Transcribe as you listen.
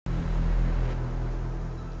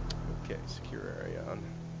Okay, secure area on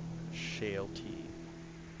Chalet.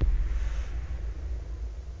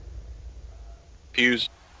 Fuse.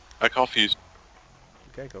 I call fuse.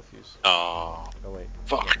 Okay, go fuse. Oh. Oh wait.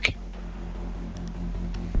 Fuck.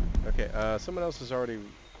 Okay, someone else has already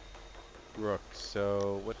rook,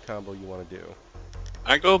 so what combo you want to do?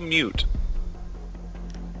 I go mute.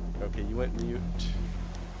 Okay, you went mute.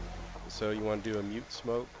 So you want to do a mute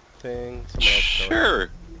smoke thing? Someone else Sure.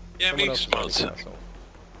 Yeah, someone mute else is already smoke. castle.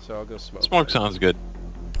 So I'll go smoke. Smoke then. sounds good.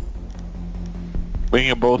 We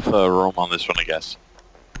can both roam on this one, I guess.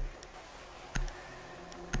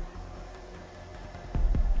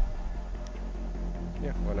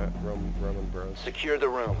 Yeah, why not? Roman bros. Secure the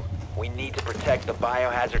room. We need to protect the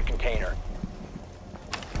biohazard container.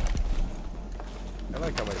 I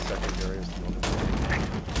like how my secondary is the one.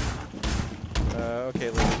 Okay,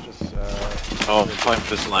 let's just, Oh, fuck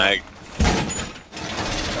this lag.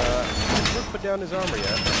 has Rook put down his armor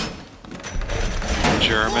yet?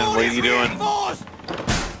 German, what are you doing?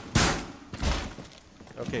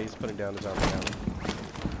 Okay, he's putting down his armor now.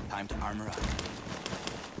 Time to armor up.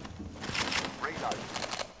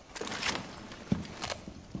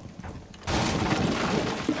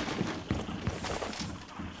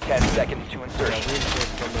 10 seconds to Yeah, insertion. reinforce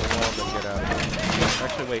from the wall, then get out of here.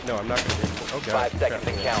 Actually, wait, no, I'm not going to reinforce. Oh, God. 5 seconds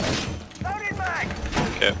and crap. counting.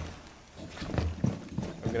 Okay.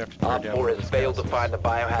 I'm going to have to tear Op down 4 one of has his failed to castles. find the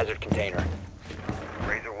biohazard container.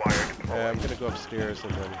 Razor wire deployed. I'm going to go upstairs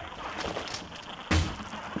and then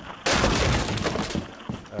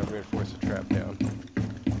reinforce the trap down.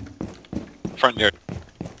 Front yard.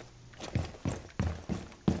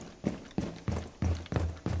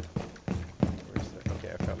 Where's that?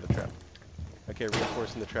 Okay, I found the trap. Okay,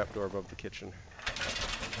 reinforcing the trap door above the kitchen.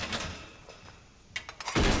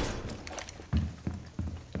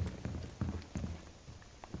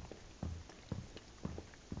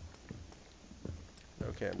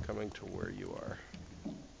 Okay, I'm coming to where you are.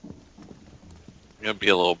 I'm gonna be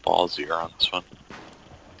a little ballsier on this one.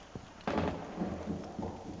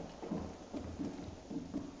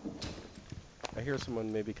 I hear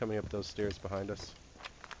someone maybe coming up those stairs behind us.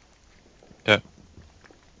 Yeah.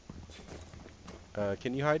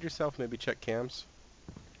 Can you hide yourself? Maybe check cams?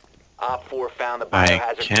 Op 4 found the I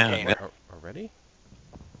biohazard can. container. Already?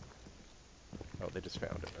 Oh, they just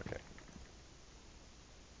found it. Okay.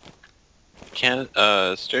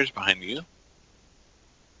 Stairs behind you.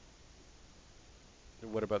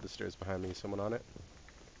 What about the stairs behind me? Someone on it?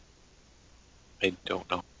 I don't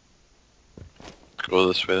know. Go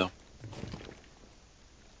this way though.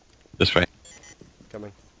 This way.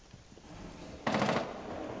 Coming.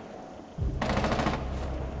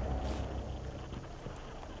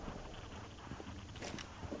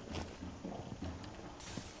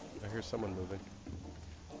 I hear someone moving.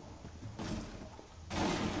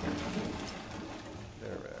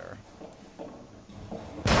 There we are.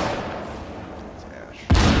 It's Ash.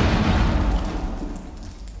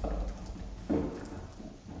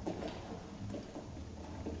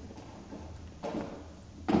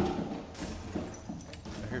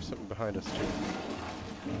 I hear something behind us too.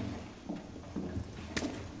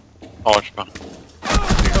 Oh, it's behind.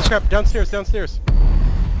 Oh crap! Downstairs! Downstairs!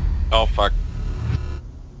 Oh fuck.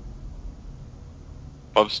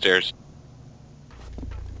 Upstairs.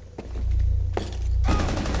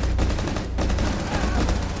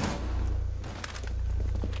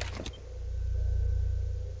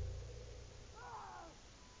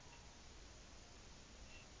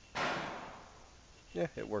 Yeah,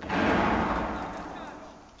 it worked.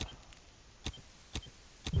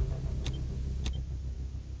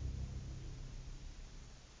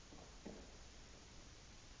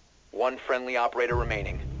 One friendly operator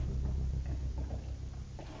remaining.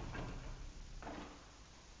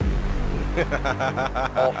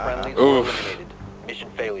 All friendlies were Oof. eliminated. Mission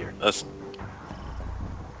failure. That's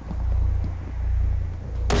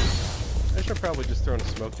I should probably just throw a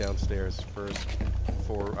smoke downstairs first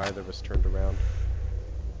before either of us turned around.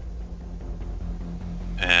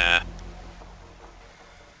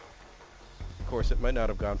 Of course, it might not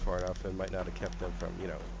have gone far enough and might not have kept them from, you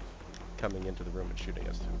know, coming into the room and shooting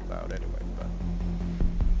us loud anyway, but...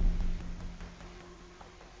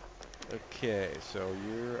 Okay, so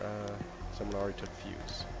you're, someone already took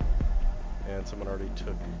fuse. And someone already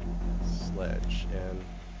took sledge, and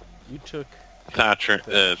you took... Thatcher,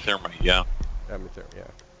 thermite, yeah. yeah.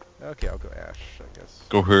 Okay, I'll go Ash, I guess.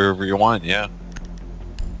 Go wherever you want, yeah.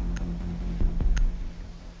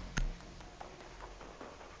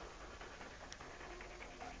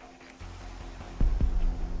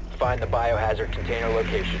 Find the biohazard container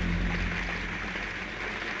location.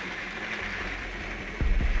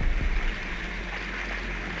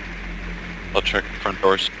 I'll check the front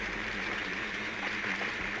doors.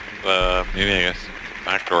 Maybe I guess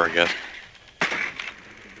back door. I guess.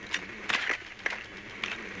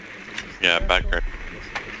 Yeah, back door.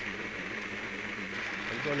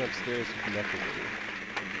 I'm going upstairs to connect with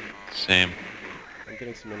you. Same. I'm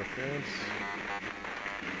getting some interference.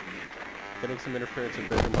 Getting some interference in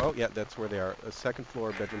bedroom. Oh, yeah, that's where they are. A second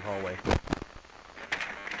floor bedroom hallway.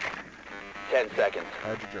 10 seconds.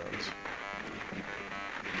 Hide your drones.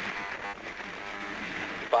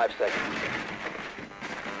 5 seconds.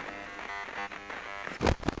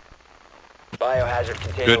 Biohazard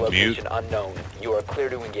container Good location mute. unknown. You are clear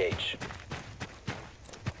to engage.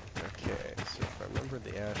 Okay, so if I remember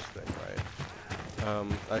the ash thing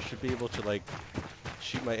right, I should be able to, like,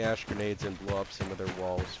 shoot my ash grenades and blow up some of their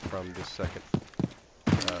walls from the second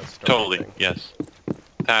storage Totally. thing. Yes.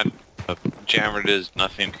 That jammer does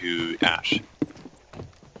nothing to ash.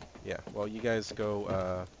 Yeah, well, you guys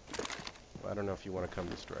go, I don't know if you want to come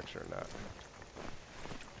this direction or not.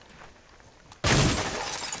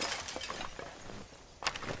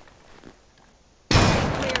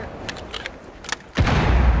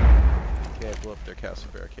 Okay, blow up their castle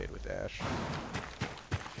barricade with ash.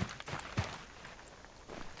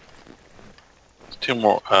 Two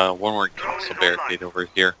more, one more castle barricade over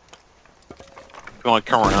here. If you want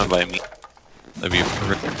to come around by me, that'd be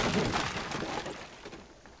perfect.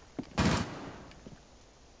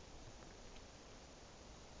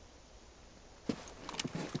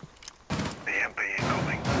 EMP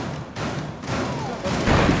incoming.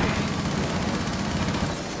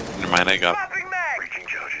 Never mind, I got. Popping mag! Breaching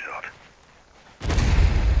charges out.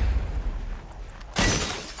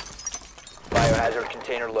 Biohazard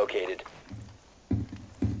container located.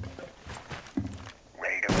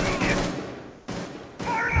 Ready to breach it.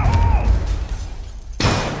 Fire in the hole!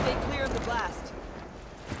 Stay clear of the blast.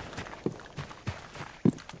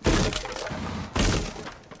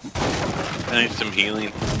 I need some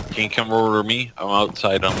healing. Can you come over to me? I'm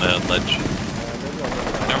outside on the ledge.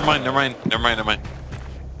 Never mind.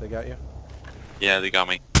 They got you? Yeah, they got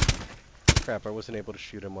me. Crap, I wasn't able to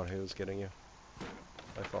shoot him while he was getting you.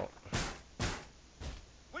 My fault.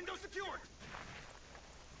 Window secured!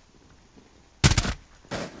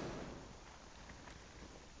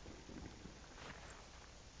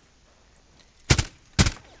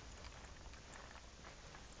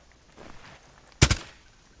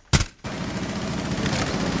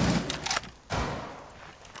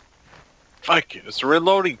 Fuck, it's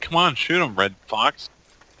reloading. Come on, shoot him, Red Fox.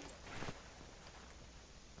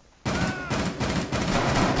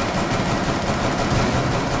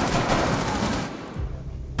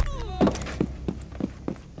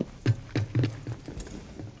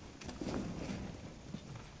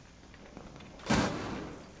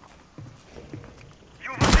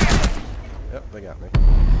 Yep, they got me.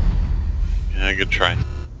 Yeah, good try.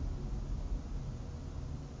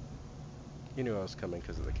 You knew I was coming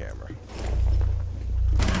because of the camera.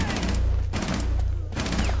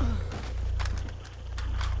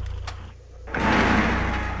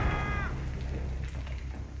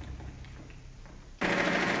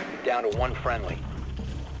 Down to one friendly.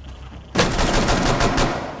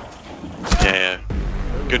 Yeah.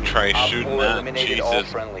 Good try Op shooting 4 that. eliminated all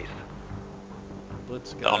Jesus. friendlies.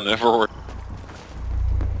 Blitz got That'll it. never work.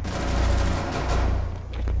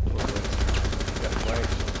 Got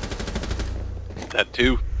flanked. That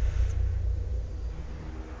too.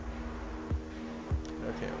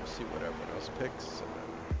 Okay, we'll see what everyone else picks. And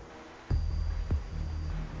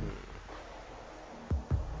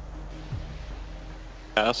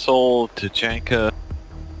then, Castle, Tachanka,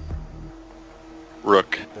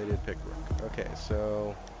 Rook. they did pick Rook. Okay,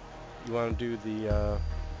 so you want to do the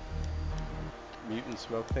mutant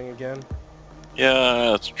smoke thing again? Yeah,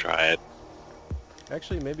 let's try it.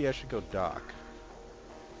 Actually, maybe I should go Doc.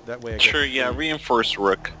 That way I get Sure, yeah, three- reinforce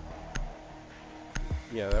Rook.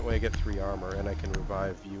 yeah, that way I get 3 armor and I can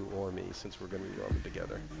revive you or me since we're going to be roaming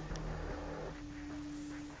together.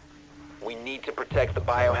 We need to protect the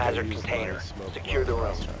I biohazard used container. my smoke Secure the bomb room.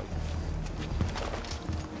 last time.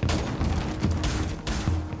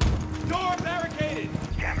 Door barricaded!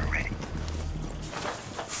 Jammer ready.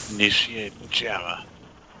 Initiate jammer.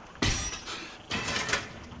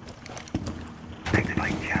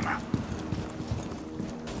 Activate jammer.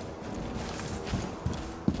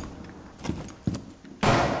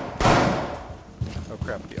 Oh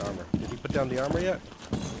crap, the armor. Did he put down the armor yet?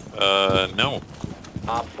 No.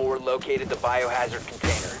 Op 4 located the biohazard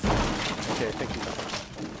container. Okay, I think he's...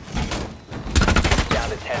 Down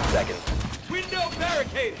to 10 seconds. Window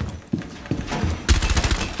barricaded!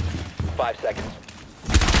 5 seconds.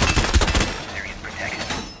 Serious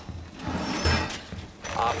protection.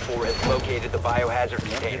 Op Op 4 has located the biohazard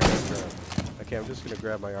container. Okay, I'm just gonna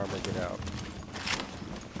grab my armor and get out.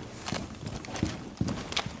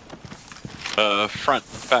 Front,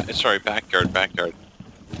 sorry, backyard.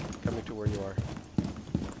 Coming to where you are.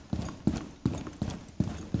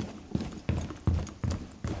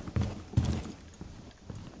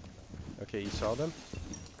 Okay, you saw them?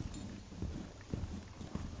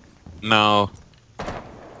 No,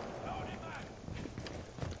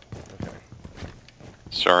 Okay,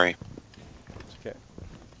 sorry, it's okay.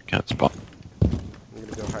 can't spot. I'm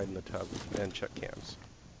gonna go hide in the tub and check cams.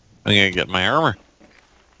 I'm gonna get my armor.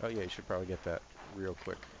 Oh yeah, you should probably get that real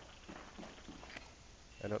quick.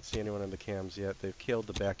 I don't see anyone in the cams yet. They've killed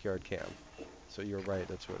the backyard cam. So you're right,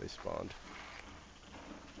 that's where they spawned.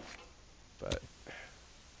 But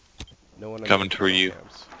no one in Coming the to you.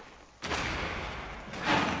 cams.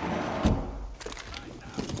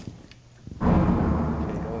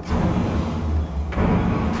 Okay, no one's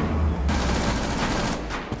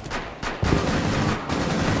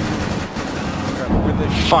Crap, where'd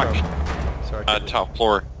they shoot Fuck. from? Sorry, I couldn't- Top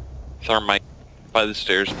floor, thermite by the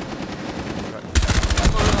stairs.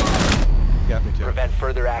 Got me too. Prevent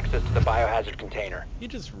further access to the biohazard container. He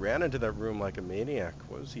just ran into that room like a maniac.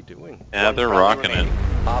 What was he doing? Yeah, One they're friendly rocking it.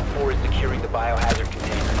 remaining. Op 4 is securing the biohazard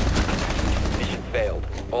container. Mission failed.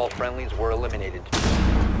 All friendlies were eliminated.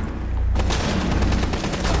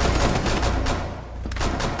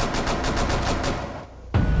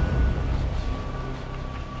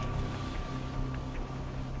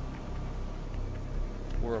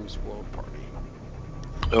 Worms World Party.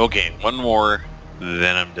 Okay, one more,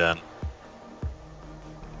 then I'm done.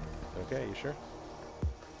 Okay, you sure?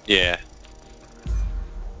 Yeah.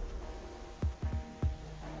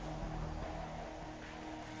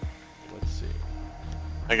 Let's see.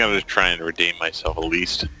 I gotta try and redeem myself at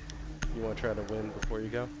least. You want to try to win before you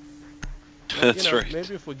go? That's You know, right.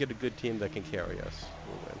 Maybe if we get a good team that can carry us.